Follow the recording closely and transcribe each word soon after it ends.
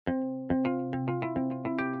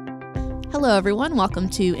Hello, everyone. Welcome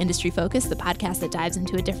to Industry Focus, the podcast that dives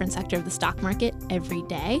into a different sector of the stock market every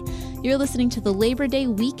day. You're listening to the Labor Day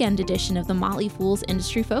weekend edition of the Motley Fool's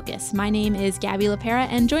Industry Focus. My name is Gabby LaPera,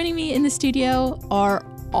 and joining me in the studio are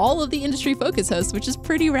all of the Industry Focus hosts, which is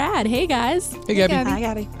pretty rad. Hey, guys. Hey, Gabby. Hi,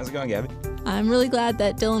 Gabby. How's it going, Gabby? I'm really glad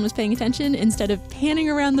that Dylan was paying attention instead of panning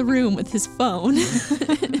around the room with his phone.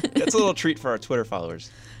 That's a little treat for our Twitter followers.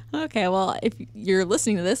 Okay, well, if you're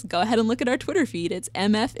listening to this, go ahead and look at our Twitter feed. It's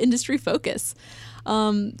MF Industry Focus.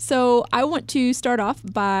 So I want to start off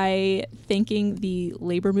by thanking the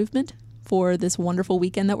labor movement for this wonderful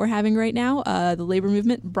weekend that we're having right now. The labor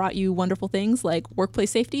movement brought you wonderful things like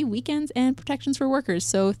workplace safety, weekends, and protections for workers.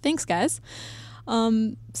 So thanks, guys.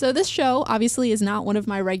 So this show obviously is not one of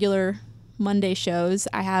my regular Monday shows.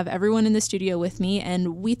 I have everyone in the studio with me,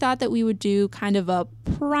 and we thought that we would do kind of a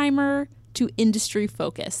primer to industry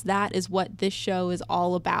focus. That is what this show is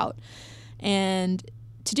all about. And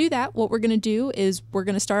to do that, what we're going to do is we're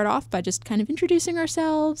going to start off by just kind of introducing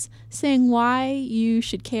ourselves, saying why you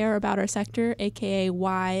should care about our sector, aka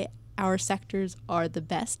why our sectors are the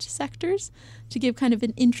best sectors, to give kind of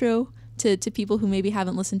an intro to people who maybe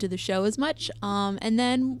haven't listened to the show as much. And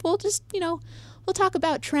then we'll just, we'll talk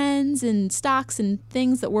about trends and stocks and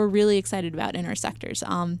things that we're really excited about in our sectors.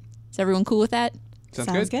 Is everyone cool with that? Sounds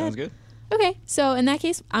good. Sounds good. Okay, so in that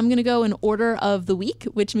case, I'm going to go in order of the week,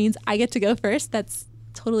 which means I get to go first. That's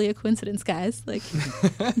totally a coincidence, guys. Like,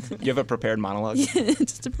 You have a prepared monologue?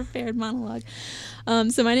 just a prepared monologue.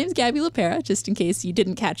 So my name is Gabby LaPera, just in case you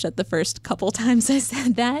didn't catch that the first couple times I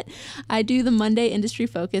said that. I do the Monday Industry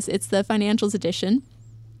Focus. It's the financials edition,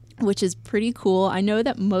 which is pretty cool. I know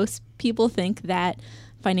that most people think that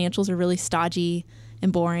financials are really stodgy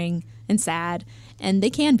and boring and sad, and they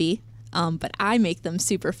can be. But I make them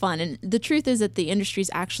super fun. And the truth is that the industry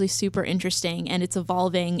is actually super interesting, and it's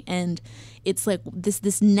evolving, and it's like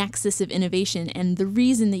this nexus of innovation. And the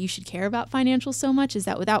reason that you should care about financials so much is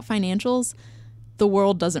that without financials, the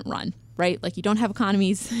world doesn't run, right? Like, you don't have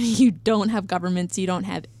economies, you don't have governments, you don't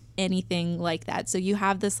have anything like that. So you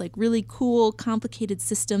have this like really cool, complicated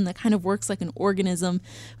system that kind of works like an organism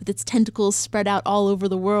with its tentacles spread out all over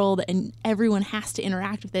the world, and everyone has to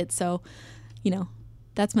interact with it. So,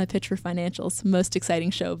 that's my pitch for financials. Most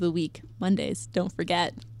exciting show of the week. Mondays, don't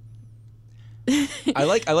forget. I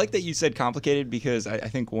like that you said complicated, because I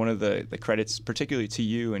think one of the credits, particularly to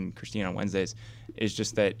you and Christine on Wednesdays, is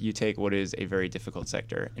just that you take what is a very difficult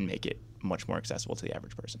sector and make it much more accessible to the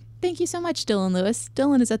average person. Thank you so much, Dylan Lewis.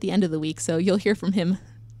 Dylan is at the end of the week, so you'll hear from him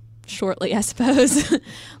shortly, I suppose.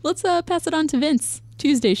 Let's pass it on to Vince.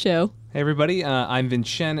 Tuesday show. Hey, everybody. I'm Vince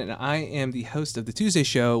Shen, and I am the host of the Tuesday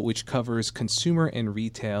show, which covers consumer and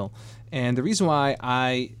retail. And the reason why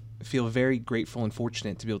I feel very grateful and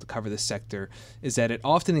fortunate to be able to cover this sector is that it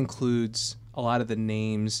often includes a lot of the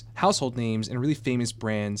names, household names, and really famous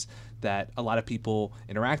brands that a lot of people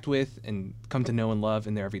interact with and come to know and love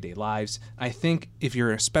in their everyday lives. I think if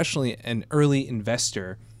you're especially an early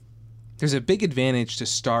investor, there's a big advantage to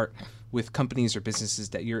start with companies or businesses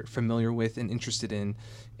that you're familiar with and interested in.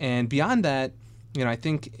 And beyond that, I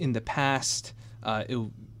think in the past, a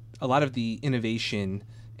lot of the innovation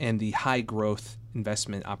and the high growth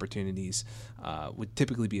investment opportunities would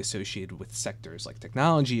typically be associated with sectors like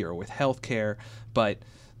technology or with healthcare. But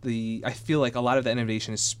I feel like a lot of that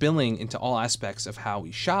innovation is spilling into all aspects of how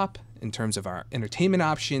we shop, in terms of our entertainment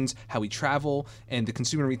options, how we travel, and the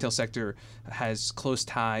consumer and retail sector has close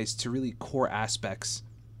ties to really core aspects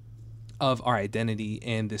of our identity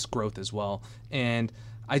and this growth as well. And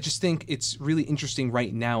I just think it's really interesting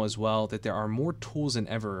right now as well that there are more tools than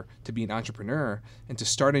ever to be an entrepreneur and to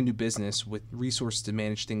start a new business with resources to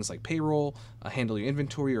manage things like payroll, handle your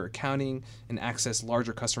inventory or accounting, and access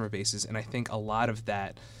larger customer bases. And I think a lot of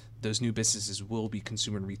those new businesses will be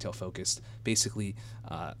consumer and retail focused, basically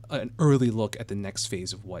an early look at the next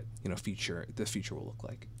phase of what the future will look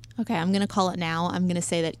like. Okay, I'm going to call it now. I'm going to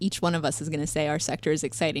say that each one of us is going to say our sector is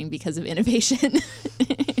exciting because of innovation.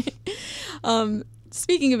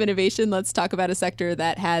 Speaking of innovation, let's talk about a sector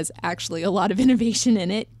that has actually a lot of innovation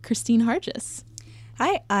in it. Christine Hargis.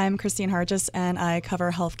 Hi, I'm Christine Hargis, and I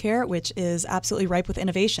cover healthcare, which is absolutely ripe with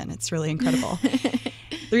innovation. It's really incredible.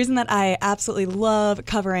 The reason that I absolutely love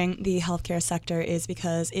covering the healthcare sector is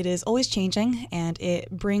because it is always changing, and it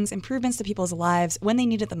brings improvements to people's lives when they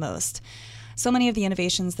need it the most. So many of the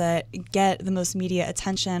innovations that get the most media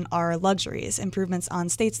attention are luxuries, improvements on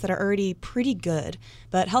states that are already pretty good.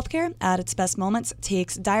 But healthcare, at its best moments,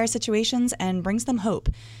 takes dire situations and brings them hope.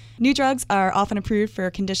 New drugs are often approved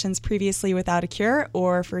for conditions previously without a cure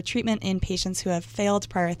or for treatment in patients who have failed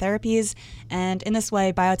prior therapies. And in this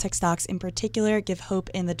way, biotech stocks in particular give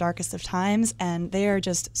hope in the darkest of times. And they are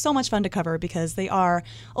just so much fun to cover because they are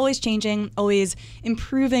always changing, always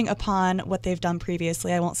improving upon what they've done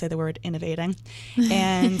previously. I won't say the word innovating.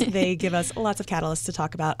 And they give us lots of catalysts to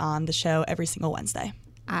talk about on the show every single Wednesday.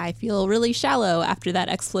 I feel really shallow after that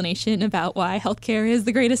explanation about why healthcare is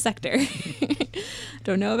the greatest sector.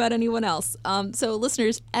 Don't know about anyone else. So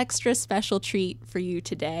listeners, extra special treat for you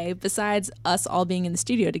today. Besides us all being in the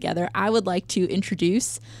studio together, I would like to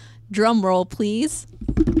introduce, drum roll please,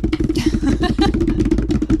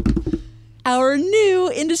 our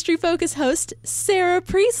new Industry Focus host, Sarah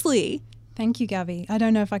Priestley. Thank you, Gabby. I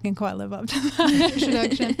don't know if I can quite live up to that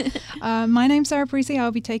introduction. My name's Sarah Priestley. I'll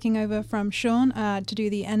be taking over from Sean to do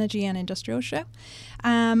the Energy and Industrial Show.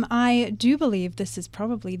 I do believe this is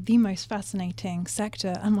probably the most fascinating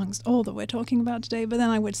sector amongst all that we're talking about today, but then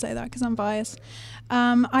I would say that because I'm biased.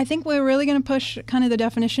 I think we're really going to push kind of the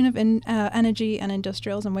definition of energy and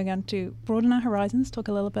industrials, and we're going to broaden our horizons, talk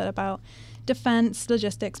a little bit about defense,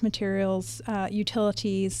 logistics, materials,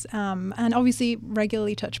 utilities, and obviously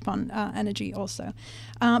regularly touch upon energy also.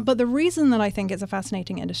 But the reason that I think it's a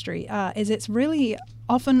fascinating industry is it's really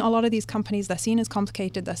often a lot of these companies, they're seen as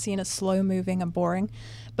complicated, they're seen as slow moving and boring,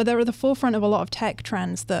 but they're at the forefront of a lot of tech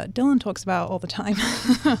trends that Dylan talks about all the time.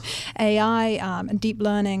 AI and deep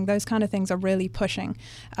learning, those kind of things are really pushing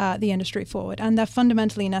the industry forward, and they're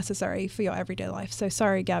fundamentally necessary for your everyday life. So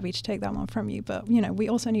sorry, Gabby, to take that one from you, but we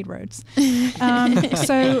also need roads.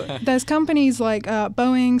 So there's companies like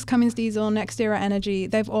Boeing's, Cummins Diesel, NextEra Energy.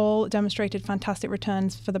 They've all demonstrated fantastic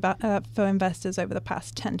returns for investors over the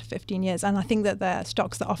past 10 to 15 years, and I think that they're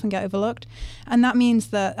stocks that often get overlooked, and that means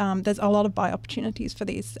that there's a lot of buy opportunities for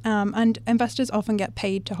these, and investors often get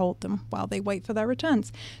paid to hold them while they wait for their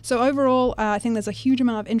returns. So overall, I think there's a huge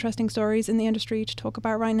amount of interesting stories in the industry to talk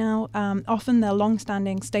about right now. Often they're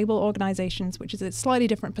long-standing, stable organizations, which is a slightly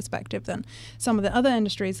different perspective than some of the other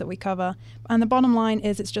industries that we cover. And the bottom line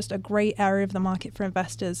is it's just a great area of the market for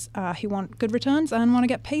investors who want good returns and want to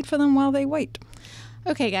get paid for them while they wait.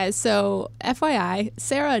 Okay, guys, so FYI,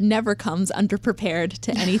 Sarah never comes underprepared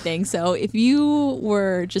to anything. So if you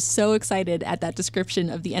were just so excited at that description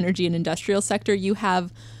of the energy and industrial sector, you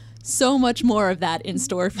have so much more of that in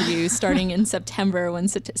store for you starting in September when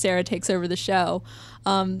Sarah takes over the show.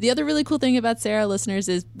 The other really cool thing about Sarah, listeners,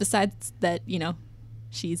 is besides that,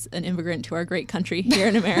 she's an immigrant to our great country here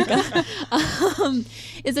in America,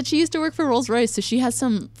 is that she used to work for Rolls-Royce, so she has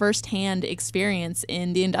some firsthand experience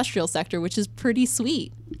in the industrial sector, which is pretty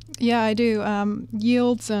sweet. Yeah, I do.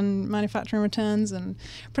 Yields and manufacturing returns and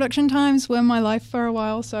production times were my life for a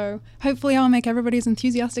while, so hopefully I'll make everybody as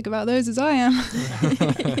enthusiastic about those as I am.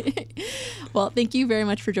 Well, thank you very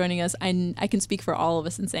much for joining us. I can speak for all of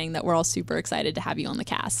us in saying that we're all super excited to have you on the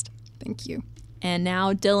cast. Thank you. And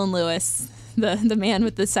now Dylan Lewis, the man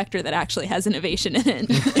with the sector that actually has innovation in it.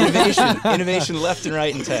 Innovation left and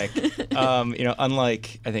right in tech.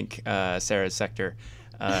 Unlike I think Sarah's sector,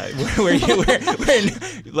 where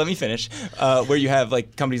let me finish. Where you have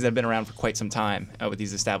like companies that have been around for quite some time with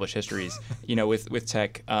these established histories. With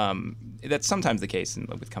tech, that's sometimes the case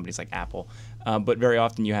with companies like Apple, but very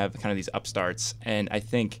often you have kind of these upstarts. And I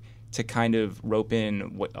think to kind of rope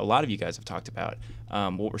in what a lot of you guys have talked about,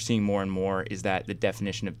 what we're seeing more and more is that the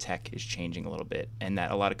definition of tech is changing a little bit, and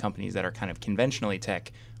that a lot of companies that are kind of conventionally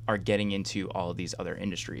tech are getting into all of these other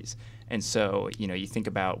industries. And so, you think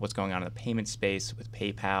about what's going on in the payment space with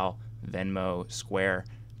PayPal, Venmo, Square.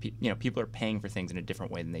 People are paying for things in a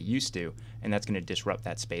different way than they used to, and that's going to disrupt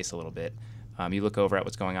that space a little bit. You look over at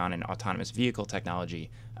what's going on in autonomous vehicle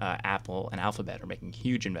technology. Apple and Alphabet are making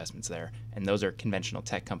huge investments there, and those are conventional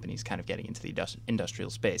tech companies kind of getting into the industrial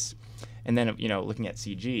space. And then, looking at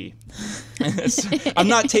CG, I'm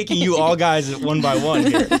not taking you all guys one by one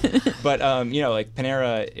here, but like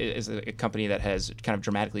Panera is a company that has kind of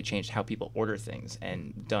dramatically changed how people order things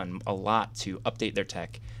and done a lot to update their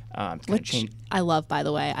tech. Which I love, by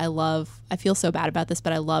the way. I feel so bad about this,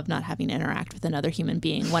 but I love not having to interact with another human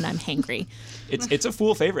being when I'm hangry. It's a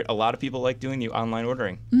fool favorite. A lot of people like doing the online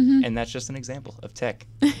ordering, and that's just an example of tech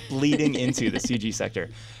bleeding into the CG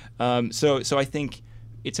sector. So I think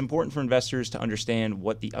it's important for investors to understand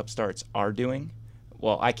what the upstarts are doing.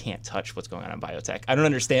 Well, I can't touch what's going on in biotech. I don't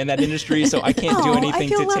understand that industry, so I can't do anything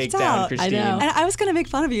to take down Christine. I know. And I was going to make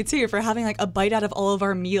fun of you, too, for having like a bite out of all of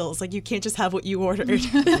our meals. Like, you can't just have what you ordered.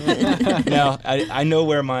 No, I know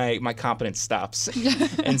where my competence stops.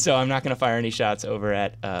 And so I'm not going to fire any shots over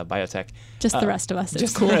at biotech. Just the rest of us.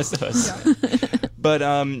 Just cool. the rest of us. Yeah. But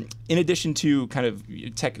in addition to kind of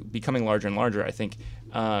tech becoming larger and larger, I think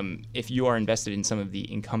if you are invested in some of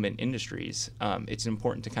the incumbent industries, it's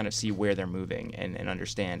important to kind of see where they're moving and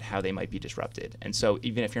understand how they might be disrupted. And so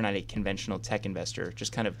even if you're not a conventional tech investor,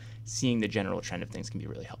 just kind of seeing the general trend of things can be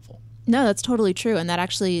really helpful. No, that's totally true. And that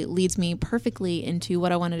actually leads me perfectly into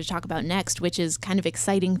what I wanted to talk about next, which is kind of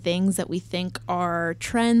exciting things that we think are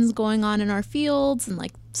trends going on in our fields and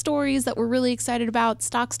like stories that we're really excited about,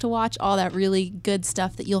 stocks to watch, all that really good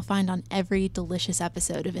stuff that you'll find on every delicious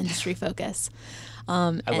episode of Industry Focus.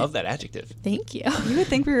 I love that adjective. Thank you. You would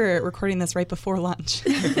think we were recording this right before lunch.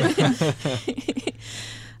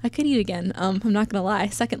 I could eat again. I'm not gonna lie.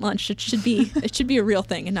 Second lunch should be a real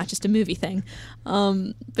thing and not just a movie thing.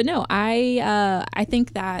 But no, I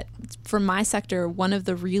think that for my sector, one of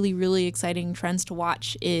the really, really exciting trends to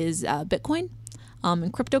watch is Bitcoin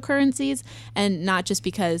and cryptocurrencies, and not just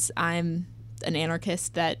because I'm an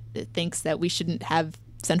anarchist that thinks that we shouldn't have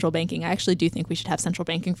central banking. I actually do think we should have central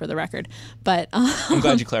banking, for the record. But I'm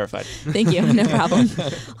glad you clarified. Thank you. No problem.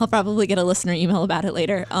 I'll probably get a listener email about it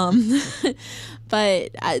later.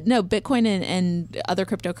 But no, Bitcoin and other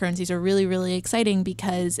cryptocurrencies are really, really exciting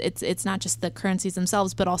because it's not just the currencies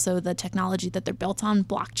themselves, but also the technology that they're built on,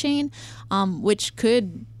 blockchain, which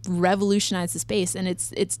could revolutionize the space. And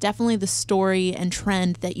it's definitely the story and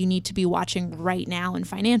trend that you need to be watching right now in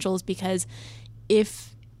financials, because if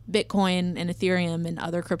Bitcoin and Ethereum and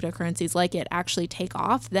other cryptocurrencies like it actually take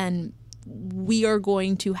off, then we are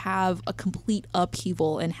going to have a complete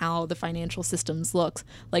upheaval in how the financial systems look.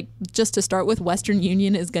 Like, just to start with, Western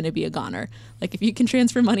Union is going to be a goner. Like, if you can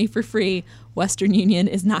transfer money for free, Western Union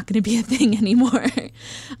is not going to be a thing anymore.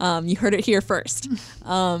 You heard it here first.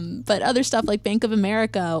 But other stuff like Bank of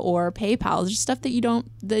America or PayPal is just stuff that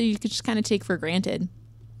you could just kind of take for granted.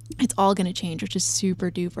 It's all going to change, which is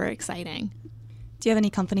super duper exciting. Do you have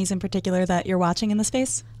any companies in particular that you're watching in the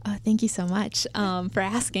space? Thank you so much for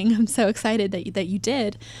asking. I'm so excited that you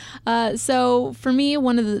did. So for me,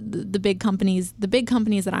 one of the big companies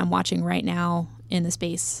that I'm watching right now in the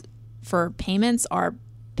space for payments are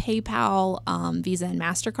PayPal, Visa, and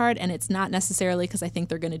MasterCard. And it's not necessarily because I think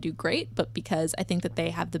they're going to do great, but because I think that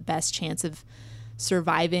they have the best chance of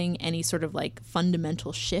surviving any sort of like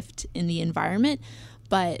fundamental shift in the environment.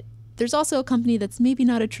 But there's also a company that's maybe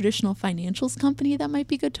not a traditional financials company that might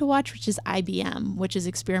be good to watch, which is IBM, which is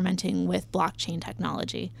experimenting with blockchain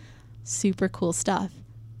technology. Super cool stuff.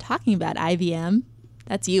 Talking about IBM,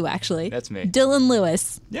 that's you actually. That's me. Dylan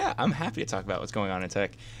Lewis. Yeah, I'm happy to talk about what's going on in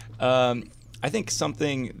tech. I think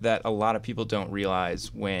something that a lot of people don't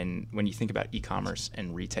realize when you think about e-commerce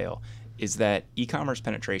and retail is that e-commerce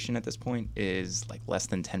penetration at this point is like less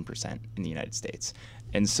than 10% in the United States.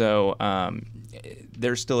 And so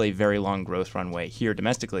there's still a very long growth runway here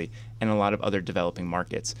domestically and a lot of other developing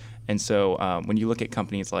markets. And so when you look at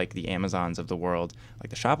companies like the Amazons of the world, like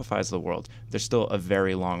the Shopifys of the world, there's still a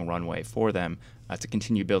very long runway for them to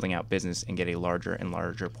continue building out business and get a larger and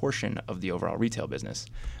larger portion of the overall retail business.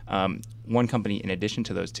 One company, in addition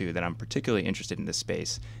to those two, that I'm particularly interested in this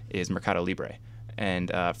space is Mercado Libre.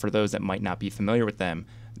 And for those that might not be familiar with them,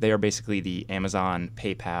 they are basically the Amazon,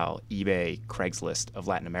 PayPal, eBay, Craigslist of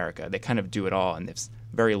Latin America. They kind of do it all in this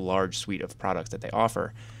very large suite of products that they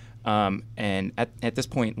offer. And at this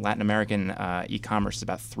point, Latin American e-commerce is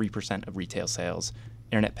about 3% of retail sales.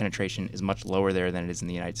 Internet penetration is much lower there than it is in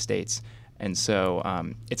the United States. And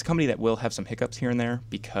so it's a company that will have some hiccups here and there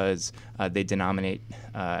because they denominate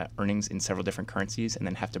earnings in several different currencies and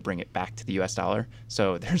then have to bring it back to the US dollar.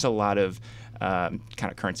 So there's a lot of kind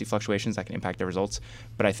of currency fluctuations that can impact their results.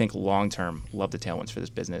 But I think long-term, love the tailwinds for this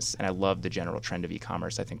business. And I love the general trend of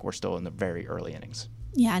e-commerce. I think we're still in the very early innings.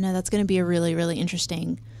 Yeah, I know that's going to be a really, really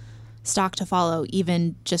interesting stock to follow,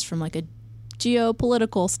 even just from like a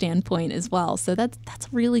geopolitical standpoint as well. So that's a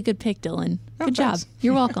really good pick, Dylan. Good job.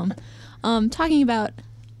 You're welcome. Talking about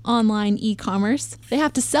online e-commerce, they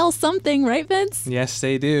have to sell something, right, Vince? Yes,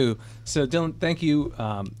 they do. So, Dylan, thank you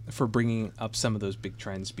for bringing up some of those big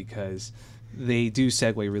trends because they do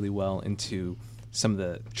segue really well into some of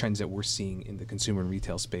the trends that we're seeing in the consumer and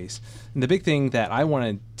retail space. And the big thing that I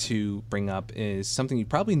wanted to bring up is something you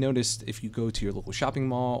probably noticed if you go to your local shopping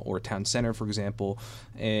mall or town center, for example,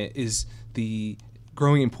 is the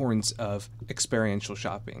growing importance of experiential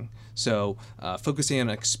shopping. So focusing on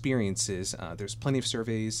experiences, there's plenty of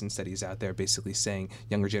surveys and studies out there basically saying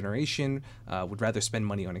younger generation would rather spend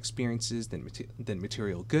money on experiences than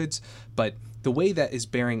material goods. But the way that is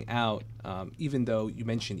bearing out, even though you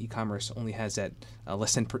mentioned e-commerce only has that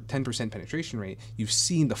less than 10% penetration rate, you've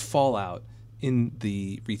seen the fallout in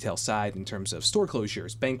the retail side in terms of store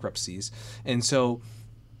closures, bankruptcies. And so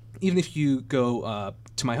even if you go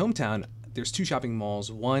to my hometown, there's two shopping malls.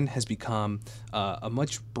 One has become a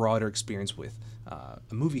much broader experience with a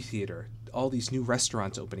movie theater, all these new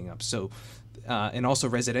restaurants opening up. So, and also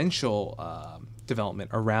residential development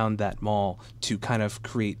around that mall to kind of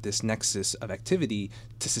create this nexus of activity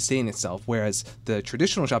to sustain itself, whereas the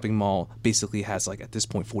traditional shopping mall basically has, like, at this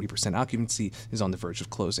point 40% occupancy, is on the verge of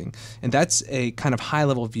closing. And that's a kind of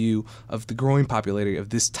high-level view of the growing popularity of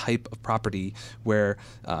this type of property, where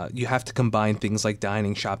you have to combine things like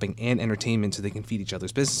dining, shopping, and entertainment so they can feed each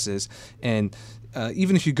other's businesses. And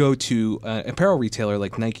even if you go to an apparel retailer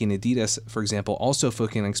like Nike and Adidas, for example, also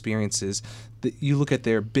focusing on experiences, you look at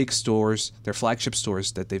their big stores, their flagship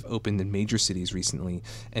stores that they've opened in major cities recently,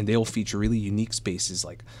 and they will feature really unique spaces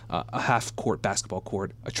like a half-court basketball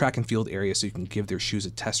court, a track and field area so you can give their shoes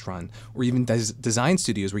a test run, or even design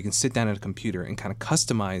studios where you can sit down at a computer and kind of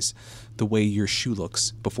customize the way your shoe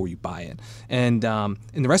looks before you buy it. And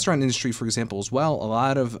in the restaurant industry, for example, as well, a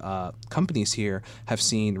lot of companies here have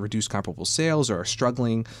seen reduced comparable sales or are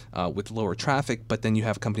struggling with lower traffic, but then you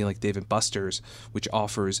have a company like Dave & Buster's, which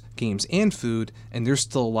offers games and food, and they're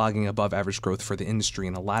still logging above average growth for the industry,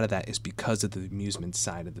 and a lot of that is because of the amusement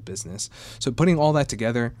side of the business. So putting all that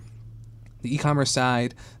together, the e-commerce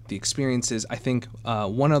side, the experiences, I think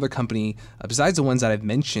one other company, besides the ones that I've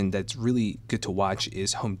mentioned, that's really good to watch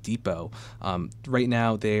is Home Depot. Right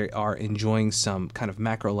now, they are enjoying some kind of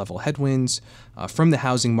macro level headwinds from the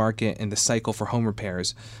housing market and the cycle for home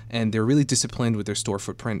repairs, and they're really disciplined with their store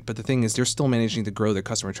footprint. But the thing is, they're still managing to grow their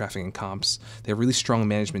customer traffic and comps. They have a really strong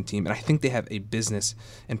management team, and I think they have a business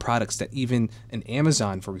and products that even an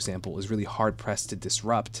Amazon, for example, is really hard pressed to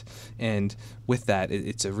disrupt. And with that,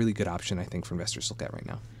 it's a really good option, I think, for investors to look at right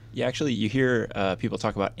now. Yeah, actually, you hear people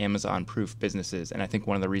talk about Amazon-proof businesses, and I think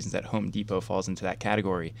one of the reasons that Home Depot falls into that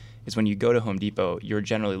category is when you go to Home Depot, you're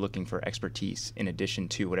generally looking for expertise in addition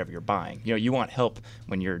to whatever you're buying. You know, you want help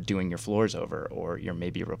when you're doing your floors over, or you're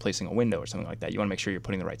maybe replacing a window or something like that. You want to make sure you're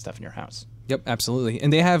putting the right stuff in your house. Yep, absolutely.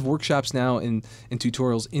 And they have workshops now and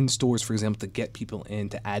tutorials in stores, for example, to get people in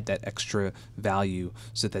to add that extra value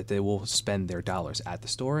so that they will spend their dollars at the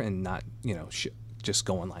store and not, just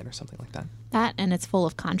go online or something like that. That, and it's full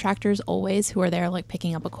of contractors always who are there like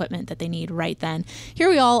picking up equipment that they need right then. Here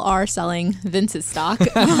we all are selling Vince's stock.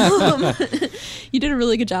 You did a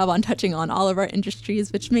really good job on touching on all of our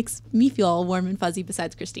industries, which makes me feel all warm and fuzzy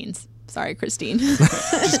besides Christine's. Sorry, Christine.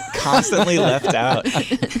 Just constantly left out.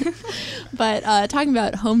 But talking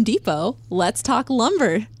about Home Depot, let's talk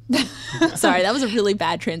lumber. Sorry, that was a really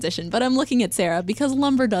bad transition, but I'm looking at Sarah because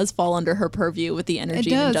lumber does fall under her purview with the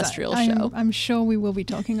Energy and Industrial Show. I'm sure we will be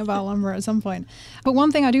talking about lumber at some point. But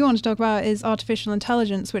one thing I do want to talk about is artificial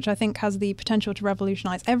intelligence, which I think has the potential to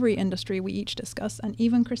revolutionize every industry we each discuss, and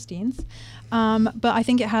even Christine's. But I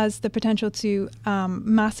think it has the potential to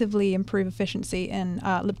massively improve efficiency in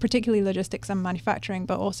particularly logistics and manufacturing,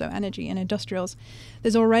 but also energy and industrials.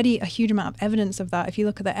 There's already a huge amount of evidence of that. If you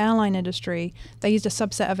look at the airline industry, they used a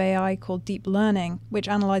subset of AI called deep learning, which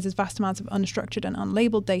analyzes vast amounts of unstructured and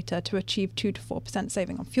unlabeled data to achieve 2 to 4%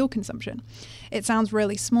 saving on fuel consumption. It sounds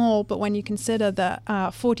really small, but when you consider that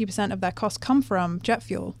 40% of their costs come from jet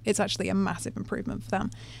fuel, it's actually a massive improvement for them.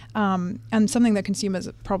 And something that consumers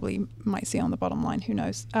probably might see on the bottom line, who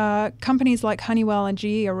knows. Companies like Honeywell and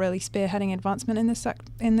GE are really spearheading advancement in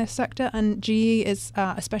this sector, and GE is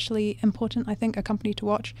especially important, I think, a company to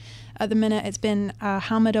watch. At the minute, it's been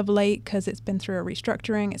hammered of late because it's been through a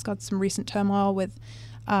restructuring. It's got some recent turmoil with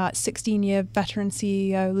 16-year veteran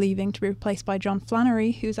CEO leaving to be replaced by John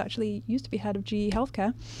Flannery, who's actually used to be head of GE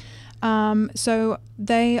Healthcare. So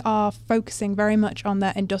they are focusing very much on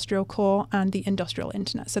their industrial core and the industrial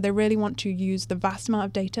internet. So they really want to use the vast amount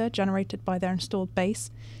of data generated by their installed base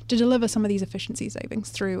to deliver some of these efficiency savings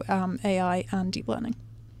through AI and deep learning.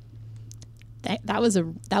 That was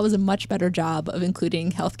a much better job of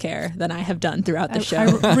including healthcare than I have done throughout the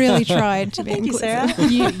show. I really tried to be inclusive.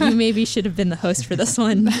 Thank you, Sarah. You maybe should have been the host for this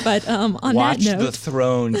one, but on Watch that note, the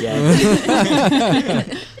throne get.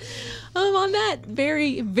 on that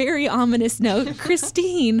very, very ominous note,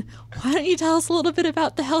 Christine, why don't you tell us a little bit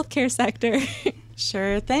about the healthcare sector?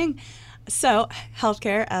 Sure thing. So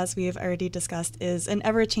healthcare, as we've already discussed, is an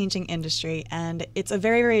ever-changing industry, and it's a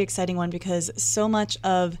very, very exciting one because so much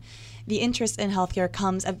of the interest in healthcare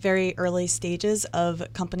comes at very early stages of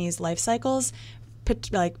companies' life cycles,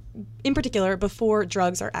 like in particular before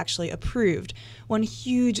drugs are actually approved. One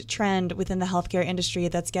huge trend within the healthcare industry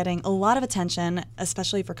that's getting a lot of attention,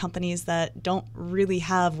 especially for companies that don't really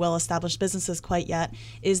have well-established businesses quite yet,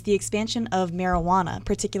 is the expansion of marijuana,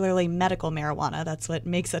 particularly medical marijuana. That's what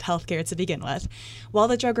makes it healthcare to begin with. While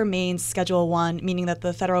the drug remains Schedule I, meaning that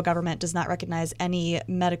the federal government does not recognize any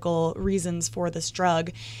medical reasons for this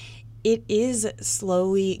drug, it is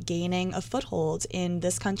slowly gaining a foothold in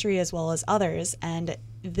this country as well as others. And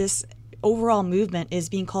this overall movement is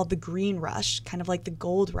being called the green rush, kind of like the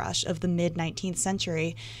gold rush of the mid-19th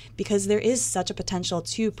century, because there is such a potential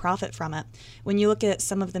to profit from it. When you look at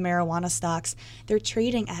some of the marijuana stocks, they're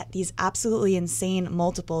trading at these absolutely insane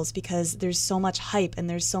multiples because there's so much hype and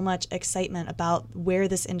there's so much excitement about where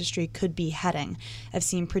this industry could be heading. I've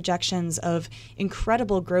seen projections of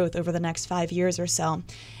incredible growth over the next 5 years or so.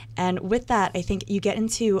 And with that, I think you get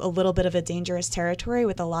into a little bit of a dangerous territory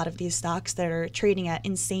with a lot of these stocks that are trading at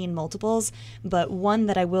insane multiples. But one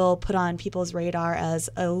that I will put on people's radar as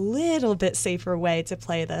a little bit safer way to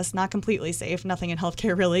play this, not completely safe, nothing in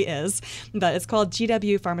healthcare really is, but it's called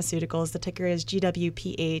GW Pharmaceuticals. The ticker is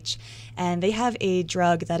GWPH. And they have a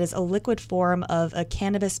drug that is a liquid form of a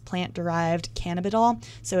cannabis plant-derived cannabidiol.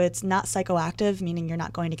 So it's not psychoactive, meaning you're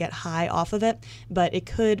not going to get high off of it, but it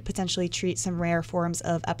could potentially treat some rare forms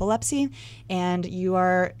of epilepsy, and you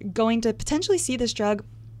are going to potentially see this drug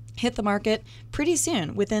hit the market pretty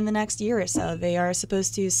soon, within the next year or so. They are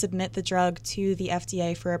supposed to submit the drug to the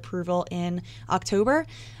FDA for approval in October,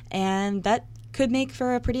 and that could make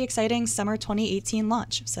for a pretty exciting summer 2018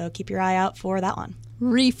 launch. So keep your eye out for that one.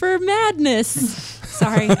 Reefer madness.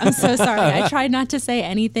 Sorry, I'm so sorry. I tried not to say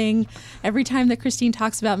anything. Every time that Christine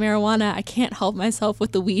talks about marijuana, I can't help myself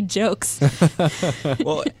with the weed jokes.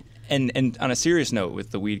 Well, and on a serious note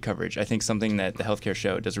with the weed coverage, I think something that the Healthcare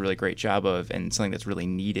Show does a really great job of, and something that's really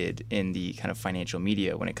needed in the kind of financial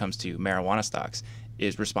media when it comes to marijuana stocks,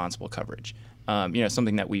 is responsible coverage.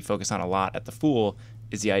 Something that we focus on a lot at The Fool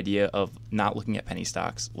is the idea of not looking at penny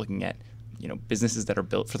stocks, looking at businesses that are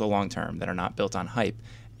built for the long term, that are not built on hype.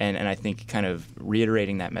 And I think kind of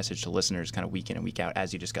reiterating that message to listeners kind of week in and week out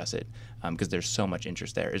as you discuss it, because there's so much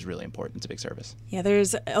interest there, is really important. It's a big service. Yeah,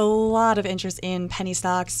 there's a lot of interest in penny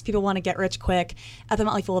stocks. People want to get rich quick. At the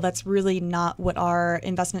Motley Fool, that's really not what our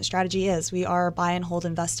investment strategy is. We are buy and hold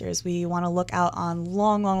investors. We want to look out on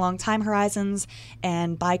long time horizons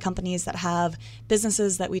and buy companies that have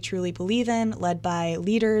businesses that we truly believe in, led by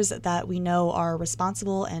leaders that we know are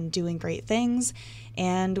responsible and doing great things.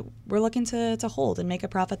 And we're looking to hold and make a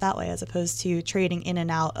profit that way, as opposed to trading in and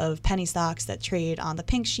out of penny stocks that trade on the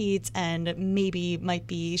pink sheets and maybe might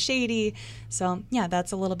be shady. So yeah,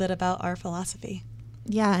 that's a little bit about our philosophy.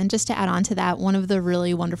 Yeah, and just to add on to that, one of the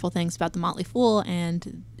really wonderful things about the Motley Fool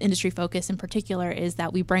and Industry Focus in particular is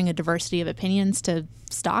that we bring a diversity of opinions to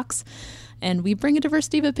stocks, and we bring a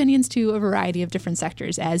diversity of opinions to a variety of different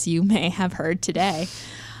sectors, as you may have heard today.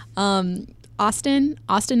 Austin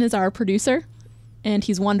is our producer, and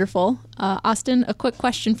he's wonderful. Austin, a quick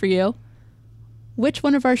question for you. Which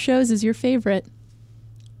one of our shows is your favorite?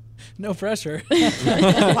 No pressure.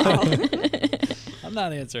 Wow. I'm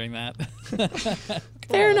not answering that.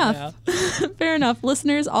 Fair enough. Fair enough.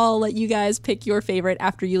 Listeners, I'll let you guys pick your favorite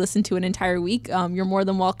after you listen to an entire week. You're more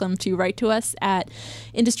than welcome to write to us at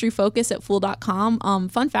industryfocus@fool.com.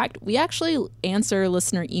 Fun fact, we actually answer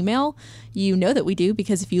listener email. You know that we do,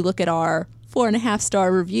 because if you look at our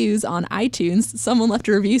 4.5-star reviews on iTunes, someone left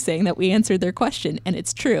a review saying that we answered their question, and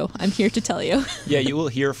it's true. I'm here to tell you. Yeah, you will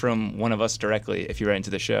hear from one of us directly if you write into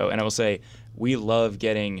the show, and I will say we love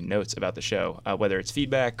getting notes about the show, whether it's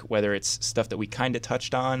feedback, whether it's stuff that we kind of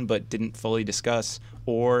touched on but didn't fully discuss,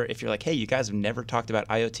 or if you're like, hey, you guys have never talked about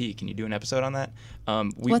IoT, can you do an episode on that?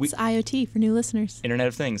 What's IoT for new listeners? Internet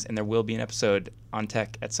of Things, and there will be an episode on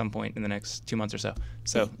tech at some point in the next 2 months or so.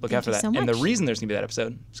 So look out for that. So and the reason there's going to be that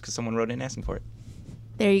episode is because someone wrote in asking for it.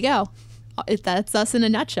 There you go. That's us in a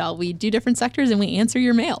nutshell. We do different sectors and we answer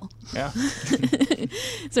your mail. Yeah.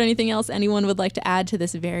 Is there anything else anyone would like to add to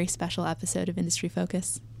this very special episode of Industry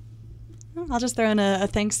Focus? I'll just throw in a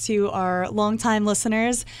thanks to our longtime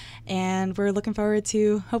listeners, and we're looking forward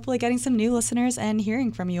to hopefully getting some new listeners and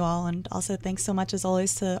hearing from you all. And also thanks so much as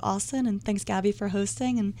always to Austin, and thanks Gabby for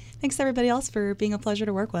hosting, and thanks to everybody else for being a pleasure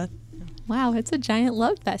to work with. Wow, it's a giant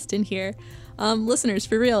love fest in here. Listeners,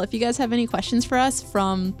 for real, if you guys have any questions for us,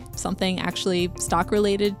 from something actually stock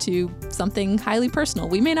related to something highly personal,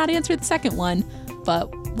 we may not answer the second one,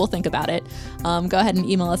 but we'll think about it. Go ahead and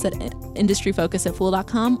email us at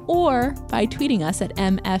industryfocus@fool.com or by tweeting us at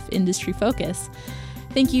MFIndustryFocus.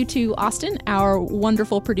 Thank you to Austin, our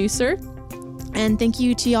wonderful producer, and thank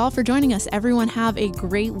you to y'all for joining us. Everyone have a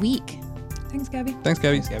great week. Thanks, Gabby. Thanks,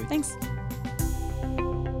 Gabby. Thanks, Gabby. Thanks.